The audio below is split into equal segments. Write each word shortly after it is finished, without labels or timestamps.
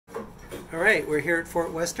All right, we're here at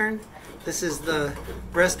Fort Western. This is the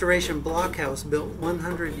restoration blockhouse built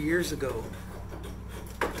 100 years ago.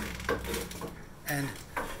 And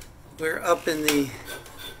we're up in the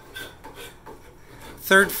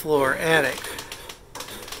third floor attic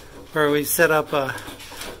where we set up a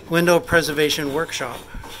window preservation workshop.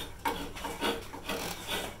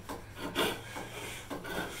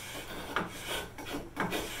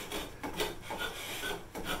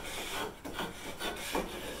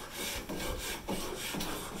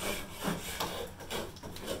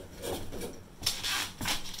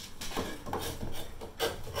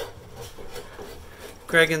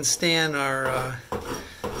 Greg and Stan are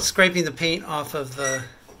scraping the paint off of the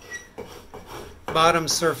bottom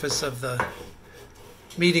surface of the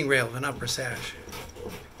meeting rail of an upper sash.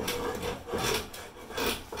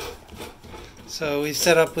 So we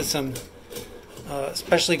set up with some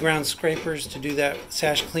specially ground scrapers to do that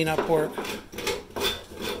sash cleanup work,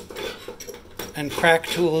 and crack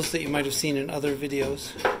tools that you might have seen in other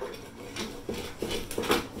videos.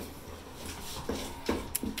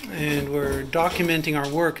 And we're documenting our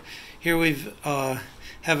work. Here we've have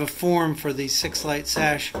a form for the 6-light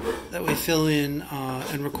sash that we fill in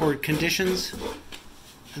and record conditions,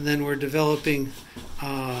 and then we're developing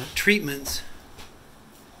treatments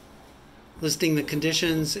listing the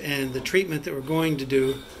conditions and the treatment that we're going to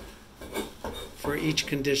do for each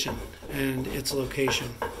condition and its location.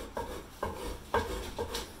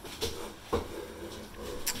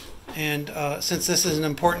 And since this is an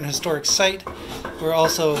important historic site, we're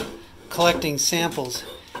also collecting samples.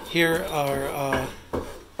 Here are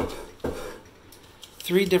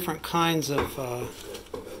 3 different kinds of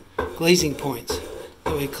glazing points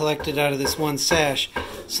that we collected out of this one sash.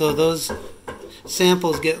 So those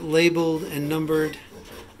samples get labeled and numbered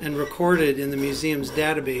and recorded in the museum's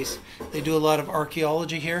database. They do a lot of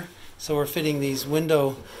archaeology here, so we're fitting these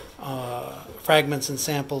window fragments and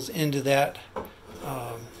samples into that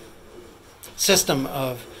system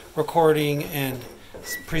of recording and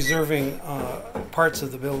preserving parts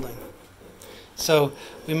of the building. So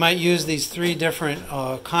we might use these 3 different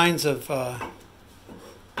kinds of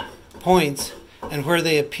points and where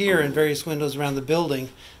they appear in various windows around the building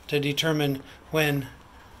to determine when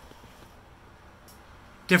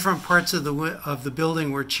different parts of the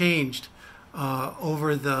building were changed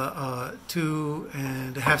over the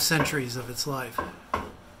 2.5 centuries of its life.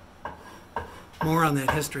 More on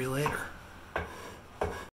that history later.